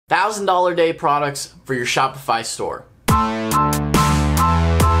$1,000 day products for your Shopify store.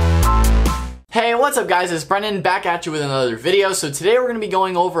 Hey, what's up guys? It's Brennan back at you with another video. So today we're going to be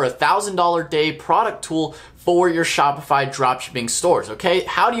going over a $1,000 day product tool for your Shopify dropshipping stores, okay?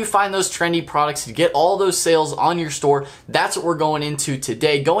 How do you find those trendy products to get all those sales on your store? That's what we're going into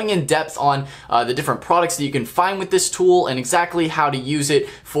today, going in depth on the different products that you can find with this tool and exactly how to use it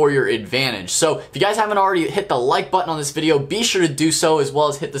for your advantage. So if you guys haven't already hit the like button on this video, be sure to do so, as well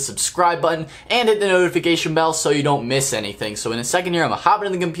as hit the subscribe button and hit the notification bell so you don't miss anything. So in a second here, I'm gonna hop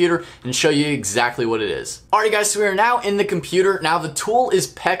into the computer and show you exactly what it is. Alright guys, so we are now in the computer. Now the tool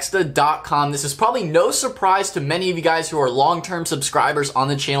is pexta.com. This is probably no surprise to many of you guys who are long-term subscribers on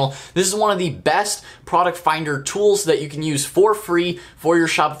the channel. This is one of the best product finder tools that you can use for free for your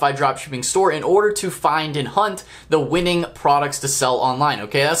Shopify dropshipping store in order to find and hunt the winning products to sell online.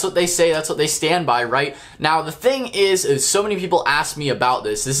 Okay, that's what they say, that's what they stand by, right? Now the thing is so many people ask me about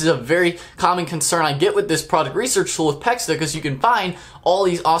this. This is a very common concern I get with this product research tool with Pexta, because you can find all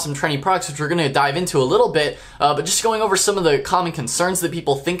these awesome trendy products, which we're going to dive into a little bit, but just going over some of the common concerns that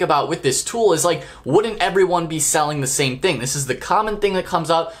people think about with this tool is like, wouldn't everyone be selling the same thing? This is the common thing that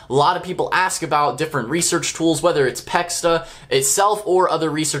comes up. A lot of people ask about different research tools, whether it's Pexta itself or other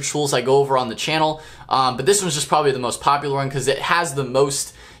research tools I go over on the channel, but this one's just probably the most popular one because it has the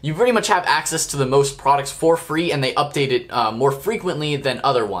most. You pretty much have access to the most products for free, and they update it more frequently than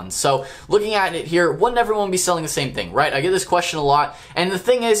other ones. So looking at it here, wouldn't everyone be selling the same thing, right? I get this question a lot, and the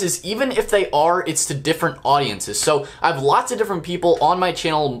thing is even if they are, it's to different audiences. So I have lots of different people on my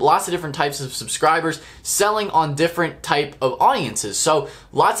channel, lots of different types of subscribers selling on different type of audiences. So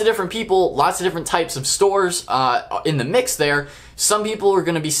lots of different people, lots of different types of stores in the mix there. Some people are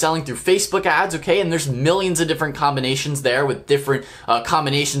going to be selling through Facebook ads, okay, and there's millions of different combinations there with different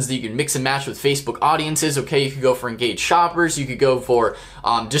combinations that you can mix and match with Facebook audiences, okay? You could go for engaged shoppers, you could go for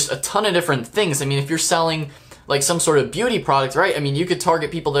just a ton of different things. I mean, if you're selling like some sort of beauty product, right? I mean, you could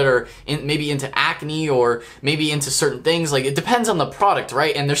target people that are maybe into acne or maybe into certain things. Like, it depends on the product,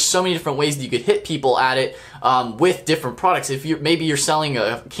 right? And there's so many different ways that you could hit people at it with different products. If maybe you're selling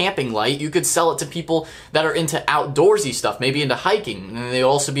a camping light, you could sell it to people that are into outdoorsy stuff, maybe into hiking, and they'll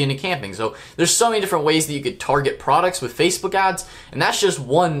also be into camping. So there's so many different ways that you could target products with Facebook ads, and that's just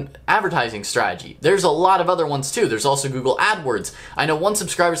one advertising strategy. There's a lot of other ones too. There's also Google AdWords. I know one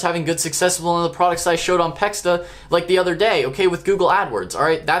subscriber's having good success with one of the products I showed on Pexta like the other day, okay, with Google AdWords. All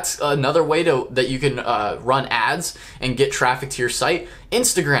right, that's another way that you can run ads and get traffic to your site.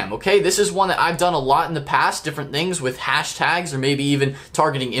 Instagram, okay, this is one that I've done a lot in the past, different things with hashtags or maybe even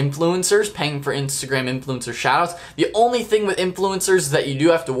targeting influencers, paying for Instagram influencer shoutouts. The only thing with influencers that you do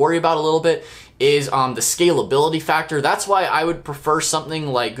have to worry about a little bit is the scalability factor. That's why I would prefer something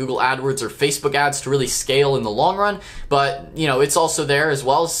like Google AdWords or Facebook ads to really scale in the long run. But, you know, it's also there as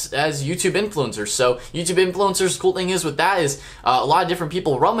well as YouTube influencers. So YouTube influencers, the cool thing is with that is a lot of different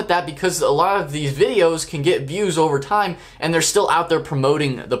people run with that because a lot of these videos can get views over time and they're still out there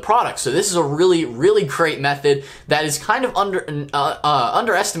promoting the product. So this is a really, really great method that is kind of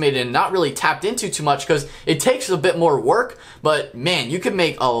underestimated and not really tapped into too much because it takes a bit more work. But man, you can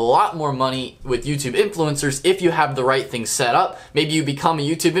make a lot more money with YouTube influencers if you have the right things set up. Maybe you become a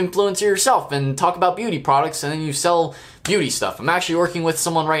YouTube influencer yourself and talk about beauty products and then you sell beauty stuff. I'm actually working with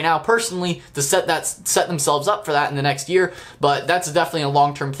someone right now personally to set themselves up for that in the next year, but that's definitely a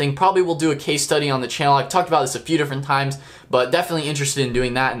long-term thing. Probably will do a case study on the channel. I've talked about this a few different times, but definitely interested in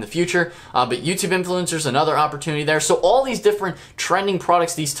doing that in the future. But YouTube influencers, another opportunity there. So all these different trending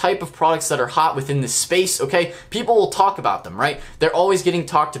products, these type of products that are hot within this space, okay, people will talk about them, right? They're always getting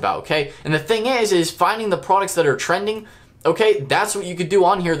talked about, okay? And the thing is finding the products that are trending. Okay, that's what you could do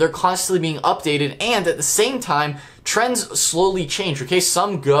on here. They're constantly being updated, and at the same time, trends slowly change, okay?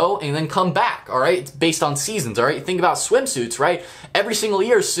 Some go and then come back, all right? It's based on seasons, all right? Think about swimsuits, right? Every single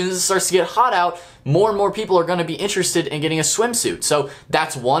year, as soon as it starts to get hot out, more and more people are going to be interested in getting a swimsuit. So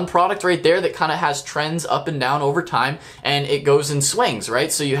that's one product right there that kind of has trends up and down over time, and it goes in swings,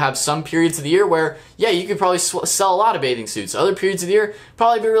 right? So you have some periods of the year where, yeah, you could probably sell a lot of bathing suits. Other periods of the year,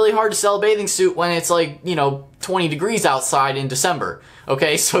 probably be really hard to sell a bathing suit when it's like, you know, 20 degrees outside in December.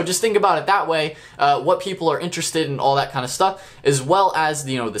 Okay, so just think about it that way, what people are interested in, all that kind of stuff, as well as,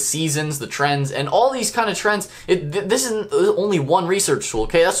 you know, the seasons, the trends, and all these kind of trends. This isn't only one research tool,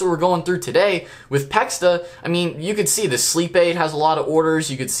 okay? That's what we're going through today with Pexta. I mean, you could see the sleep aid has a lot of orders.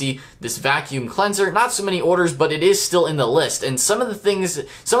 You could see this vacuum cleanser, not so many orders, but it is still in the list. And some of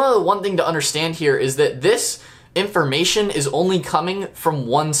the one thing to understand here is that this information is only coming from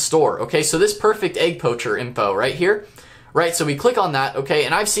one store, okay? So this perfect egg poacher info right here, right? So we click on that, okay,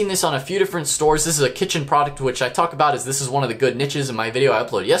 and I've seen this on a few different stores. This is a kitchen product, which I talk about as this is one of the good niches in my video I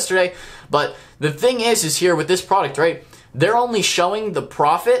uploaded yesterday. But the thing is here with this product, right, they're only showing the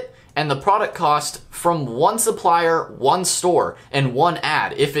profit and the product cost from one supplier, one store, and one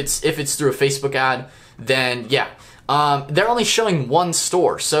ad. If it's through a Facebook ad, then yeah. They're only showing one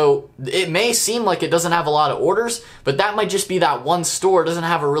store, so it may seem like it doesn't have a lot of orders, but that might just be that one store doesn't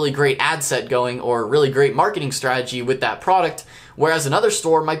have a really great ad set going or a really great marketing strategy with that product, whereas another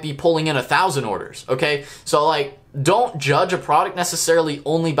store might be pulling in 1,000 orders, okay? So like, don't judge a product necessarily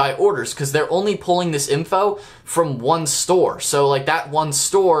only by orders, because they're only pulling this info from one store. So like that one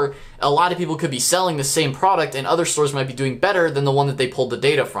store, a lot of people could be selling the same product and other stores might be doing better than the one that they pulled the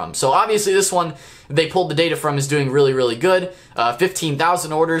data from. So obviously this one they pulled the data from is doing really, really good.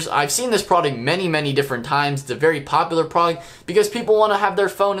 15,000 orders. I've seen this product many, many different times. It's a very popular product because people want to have their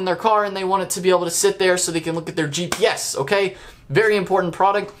phone in their car and they want it to be able to sit there so they can look at their GPS, okay? Very important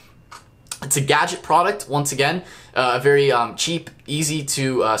product. It's a gadget product, once again, a very cheap, easy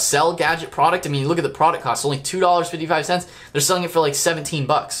to sell gadget product. I mean, look at the product cost, only $2.55. They're selling it for like 17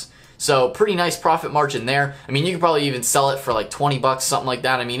 bucks. So pretty nice profit margin there. I mean, you could probably even sell it for like 20 bucks, something like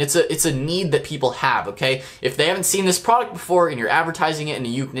that. I mean, it's a need that people have, okay? If they haven't seen this product before and you're advertising it in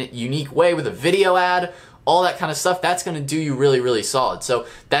a unique way with a video ad, all that kind of stuff, that's going to do you really, really solid. So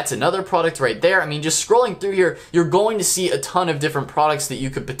that's another product right there. I mean, just scrolling through here, you're going to see a ton of different products that you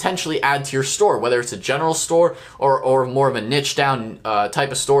could potentially add to your store, whether it's a general store or more of a niche down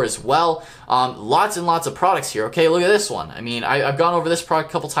type of store as well. Lots and lots of products here. Okay, look at this one. I mean, I've gone over this product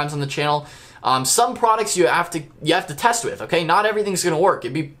a couple times on the channel. Some products you have to test with, okay? Not everything's gonna work.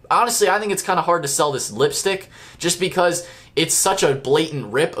 Honestly, I think it's kind of hard to sell this lipstick just because it's such a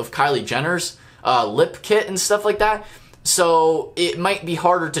blatant rip of Kylie Jenner's lip kit and stuff like that. So it might be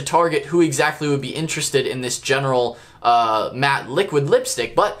harder to target who exactly would be interested in this general matte liquid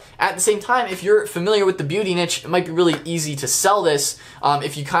lipstick. But at the same time, if you're familiar with the beauty niche, it might be really easy to sell this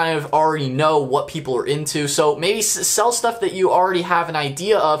if you kind of already know what people are into. So maybe sell stuff that you already have an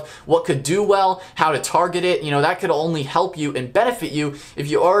idea of what could do well, how to target it. You know, that could only help you and benefit you if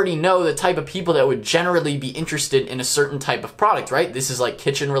you already know the type of people that would generally be interested in a certain type of product, right? This is like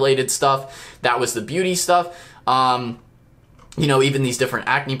kitchen related stuff. That was the beauty stuff. You know, even these different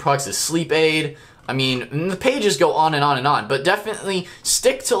acne products, the sleep aid. I mean, the pages go on and on and on, but definitely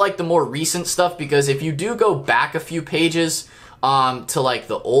stick to like the more recent stuff, because if you do go back a few pages to like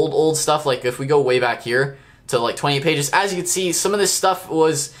the old stuff, like if we go way back here to like 28 pages, as you can see, some of this stuff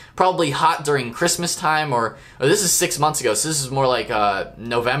was probably hot during Christmas time, or this is 6 months ago, so this is more like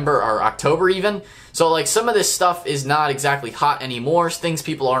November or October even. So like some of this stuff is not exactly hot anymore, things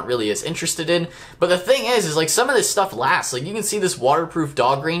people aren't really as interested in. But the thing is like some of this stuff lasts. Like you can see this waterproof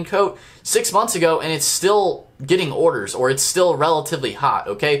dog raincoat 6 months ago and it's still getting orders, or it's still relatively hot,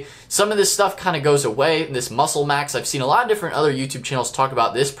 okay? Some of this stuff kind of goes away. This Muscle Max, I've seen a lot of different other YouTube channels talk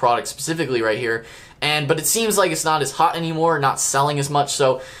about this product specifically right here. But it seems like it's not as hot anymore, not selling as much.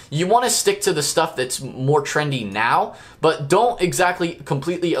 So you want to stick to the stuff that's more trendy now, but don't exactly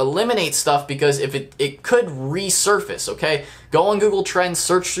completely eliminate stuff, because if it could resurface, okay? Go on Google Trends,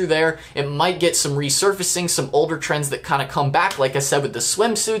 search through there. It might get some resurfacing, some older trends that kind of come back. Like I said, with the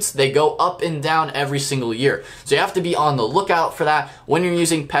swimsuits, they go up and down every single year. So you have to be on the lookout for that when you're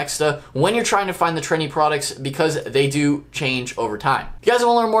using Pexta, when you're trying to find the trendy products, because they do change over time. If you guys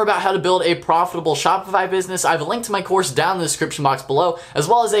want to learn more about how to build a profitable Shopify business, I have a link to my course down in the description box below, as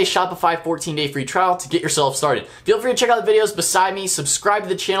well as a Shopify 14-day free trial to get yourself started. Feel free to check out the videos beside me, subscribe to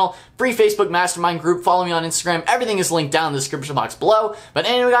the channel, free Facebook mastermind group, follow me on Instagram. Everything is linked down in the description box below. But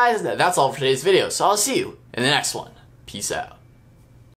anyway guys, that's all for today's video, so I'll see you in the next one. Peace out.